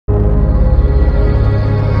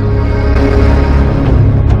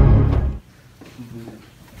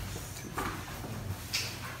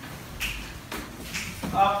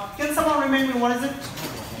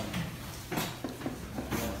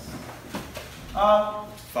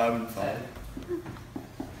5 and 5.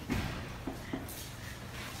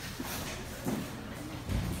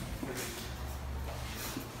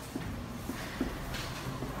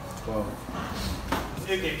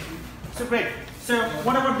 Okay, so great. So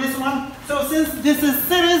what about this one? So since this is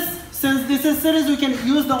series, we can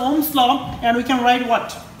use the Ohm's law and we can write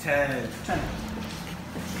what? 10. 10.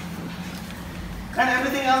 And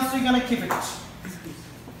everything else we're gonna keep it.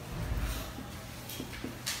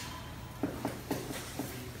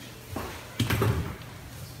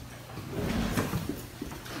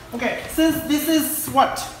 Okay, since this is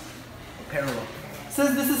what? Parallel.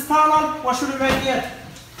 Since this is parallel, what should we write here?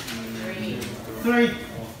 3.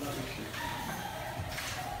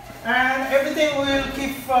 And everything will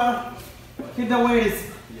keep the way it is.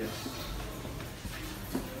 Yes.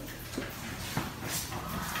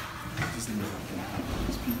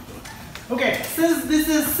 Okay, since this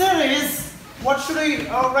is series, what should we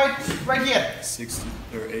write right here? 60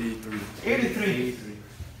 or 83. 83.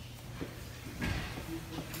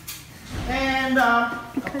 And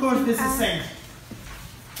of course this is same.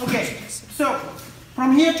 Okay, so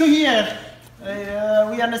from here to here,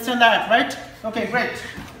 we understand that, right? Okay, great.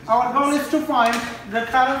 Our goal is to find the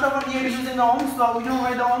current over here using the Ohm's law. We can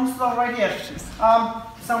write the Ohm's law right here,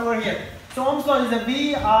 somewhere here. So Ohm's law is a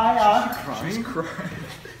V-I-R. She's crying.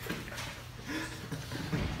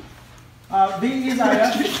 V is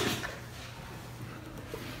I-R.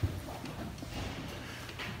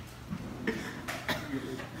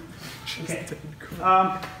 Okay.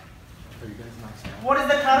 What is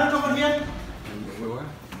the current over here?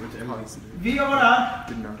 V over R.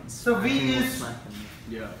 So V is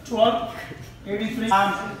 12, 83.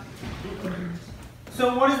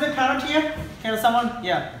 So what is the current here? Can someone?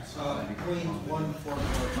 Yeah.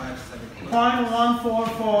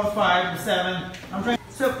 0.14457. I'm trying.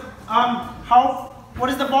 So what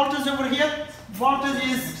is the voltage over here? Voltage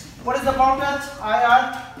is, what is the voltage?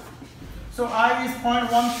 IR. So I is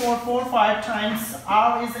 0.1445 times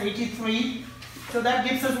R is 83. So that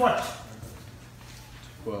gives us what?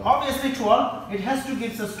 12. Obviously 12. It has to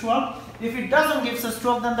give us 12. If it doesn't give us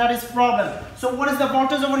 12, then that is problem. So what is the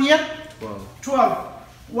voltage over here? 12. 12.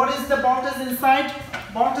 What is the voltage inside?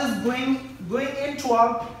 Voltage going in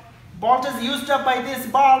 12. Voltage used up by this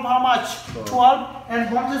bulb, how much? 12. And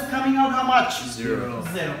voltage coming out, how much? 0.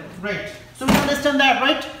 0. Great. So we understand that,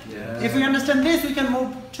 right? Yeah. If we understand this, we can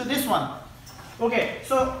move to this one. Okay,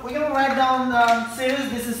 so we're going to write down series.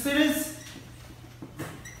 This is series.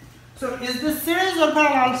 So is this series or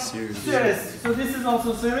parallel? Series. So this is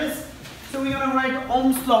also series. So we're going to write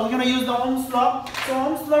Ohm's law. We're going to use the Ohm's law. So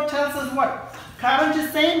Ohm's law tells us what? Current is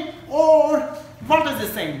same or voltage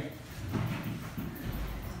is same?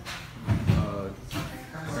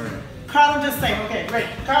 Current is same. Okay, great.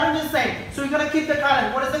 Current is same. So we're going to keep the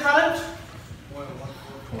current. What is the current?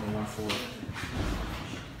 0.14.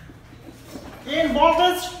 In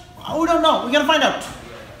voltage, we don't know. We're going to find out.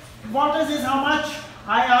 Voltage is how much?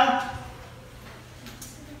 IR.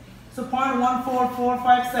 So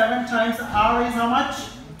 0.14457 times R is how much?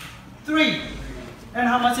 3. And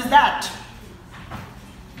how much is that?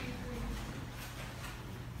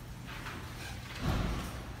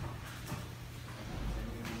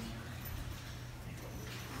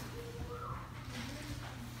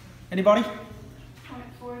 Anybody?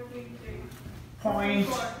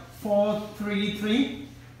 0.433.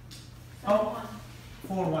 Oh,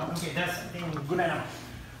 41. Okay, that's good enough.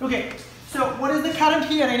 Okay, so what is the current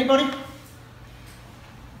here? Anybody?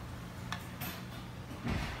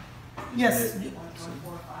 Yes.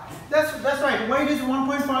 That's right. Why it is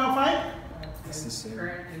 1.55? It's the same.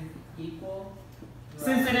 Current is equal.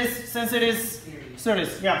 Since it is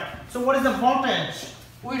series. Yeah. So what is the voltage?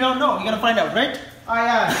 We don't know. You're gonna find out, right?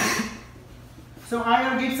 IR. So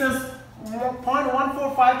IR gives us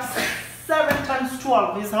 0.1457 times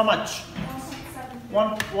 12 is how much?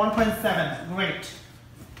 1.7. Great.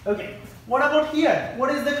 Okay. What about here?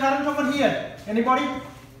 What is the current over here? Anybody?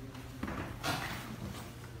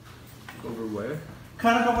 Over where?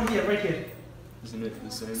 Current over here, right here. Isn't it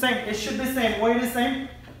the same? Same. It should be same. Why it is same?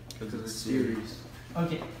 Because it's series.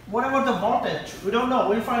 Okay. What about the voltage? We don't know.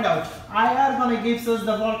 We'll find out. IR gonna gives us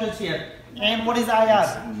the voltage here. And what is IR?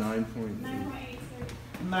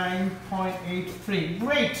 9.83.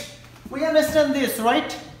 Great. We understand this,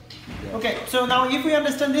 right? Yeah. Okay. So now if we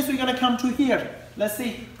understand this, we're gonna come to here. Let's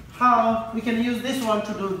see how we can use this one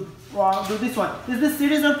to do this one. Is this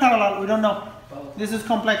series or parallel? We don't know. This is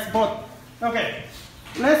complex, both. Okay.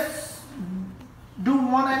 Let's do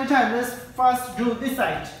one at a time. Let's first do this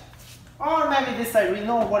side. Or maybe this side, we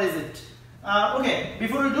know what is it. Okay,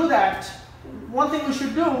 before we do that, one thing we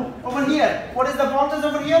should do over here. What is the voltage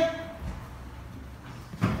over here?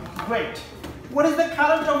 great. What is the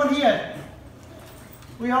current over here?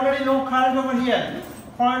 We already know current over here.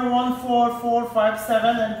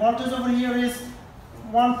 0.14457 and voltage over here is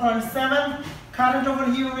 1.7. Current over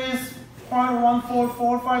here is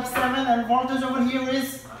 0.14457 and voltage over here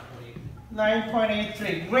is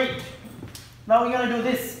 9.83. Great. Now we gotta do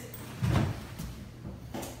this.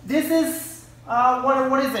 This is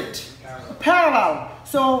what is it? Parallel.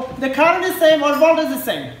 So the current is same or voltage is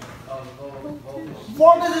same?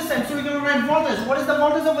 Voltage is same. So we're gonna write voltage. What is the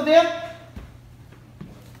voltage over there?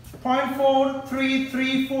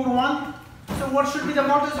 0.43341. So what should be the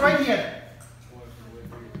voltage right here?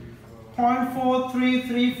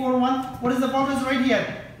 0.43341. What is the voltage right here?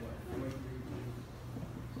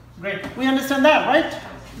 Great. We understand that, right?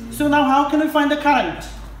 So now how can we find the current?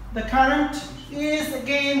 The current is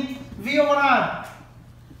again V over R.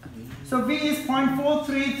 So V is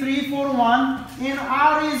 0.43341 and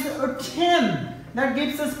R is 10. That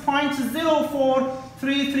gives us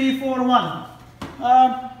 0.043341.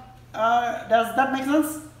 Does that make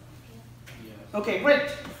sense? Okay,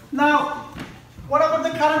 great. Now, what about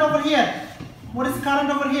the current over here? What is current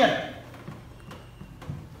over here?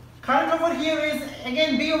 Current over here is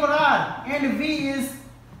again V over R and V is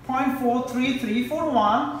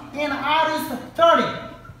 0.43341 and R is 30.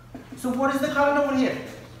 So what is the current over here?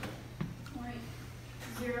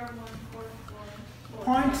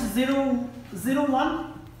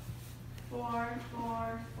 0.001.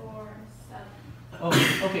 4447. Oh,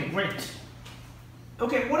 okay, great.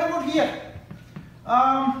 Okay, what about here?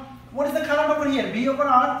 What is the current over here? V over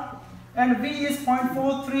R and V is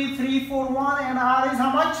 0.43341 and R is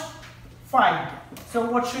how much? 5. So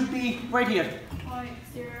what should be right here?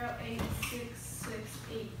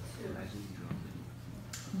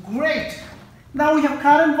 0.086682. Great. Now we have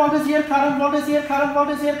current, voltage here, current, voltage here, current,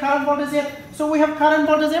 voltage here, current, voltage here. So we have current,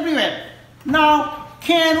 voltage everywhere. Now,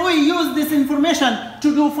 can we use this information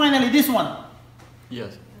to do finally this one?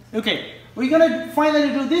 Yes. Okay, we're gonna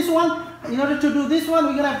finally do this one. In order to do this one,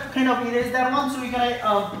 we're gonna kind of erase that one. So we're gonna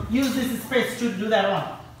use this space to do that one.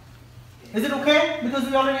 Is it okay? Because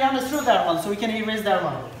we already understood that one, so we can erase that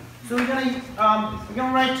one. So we're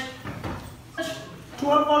gonna write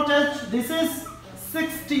 12 voltage. This is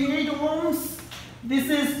 68 ohms. This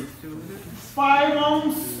is 5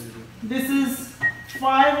 ohms. This is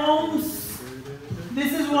 5 ohms.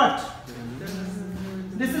 This is what?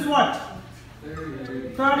 This is what?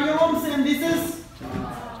 30 ohms, and this is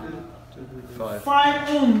 5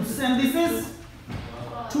 ohms, and this is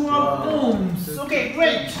 12 ohms. Okay,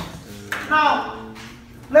 great. Now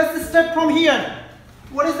let's start from here.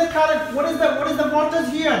 What is the current? What is the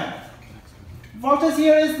voltage here? Voltage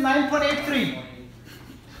here is 9.83.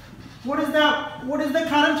 What is the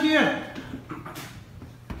current here?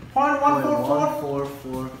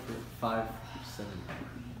 0.14457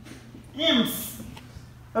 amps.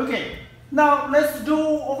 Okay. Now let's do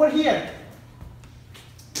over here.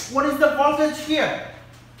 What is the voltage here?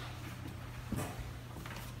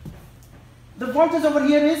 The voltage over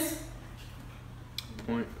here is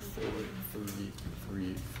 0.4334.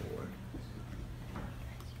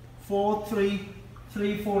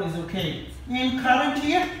 4334 is okay. And current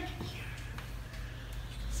here?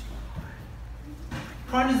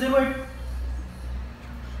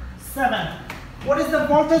 0.087. What is the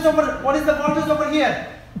voltage over here? What is the voltage over there?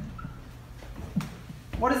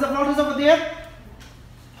 What is the voltage over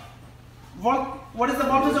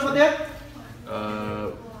there?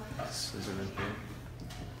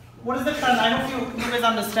 What is the current? I hope you guys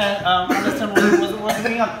understand what's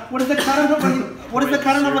going on. What is the current over here? What is the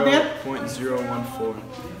current over there? 0.014.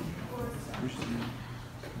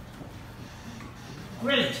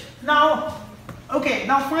 Great. Now, okay.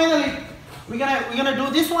 Now finally, we're gonna do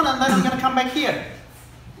this one, and then we're gonna come back here.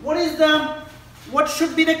 What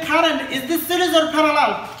should be the current? Is this series or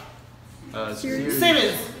parallel?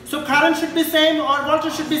 Series. So current should be same or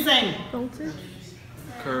voltage should be same? Voltage?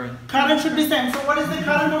 Current should be same. So what is the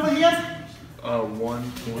current over here?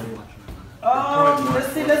 1.0.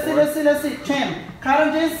 Let's see. Chain.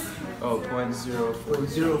 Current is?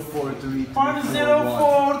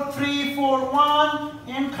 0.04341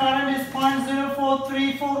 and current is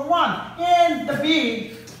 0.04341. And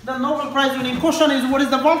the Nobel Prize winning question is, what is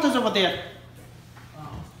the voltage over there?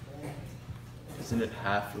 Isn't it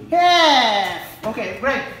half? Half. Okay,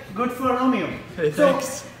 great. Good for Romeo. Hey, so,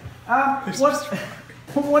 thanks.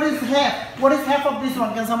 what is half? What is half of this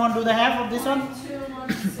one? Can someone do the half of this one?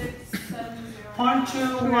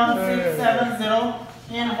 0.21670.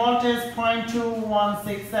 And voltage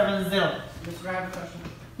 0.21670. Mr. I have a question.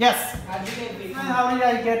 Yes. How did you get B? How did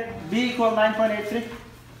I get B equal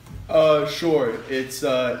 9.83? Sure. It's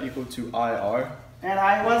equal to IR. And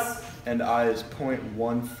I was? And I is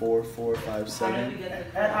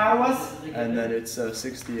 0.14457. And I was? And then it's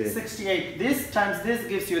 68. 68. This times this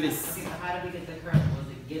gives you this. Okay, so how did we get the current? Was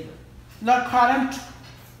it given? The current,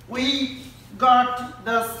 we got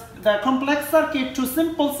the complex circuit to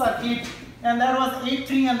simple circuit, and that was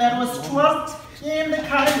 83 and that was 12. And the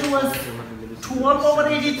current was 12 over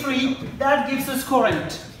 83. That gives us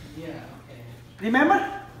current. Yeah, okay. Remember?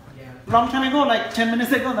 Yeah. Long time ago, like 10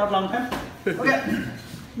 minutes ago, not long time. Okay.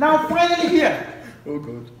 Now finally here. Oh,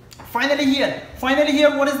 good. Finally here. Finally here,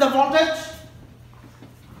 what is the voltage?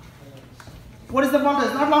 What is the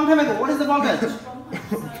voltage? Not long time ago. What is the voltage?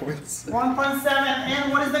 1.7.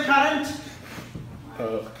 And what is the current?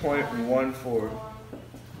 0.14.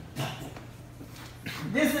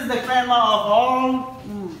 This is the grandma of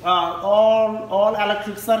all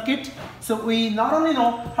electric circuit. So we not only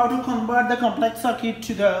know how to convert the complex circuit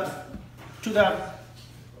to the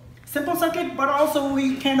simple circuit, but also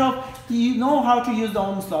we kind of know how to use the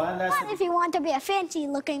Ohm's law. And that's But if you want to be a fancy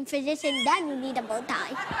looking physician, then you need a bow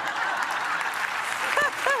tie.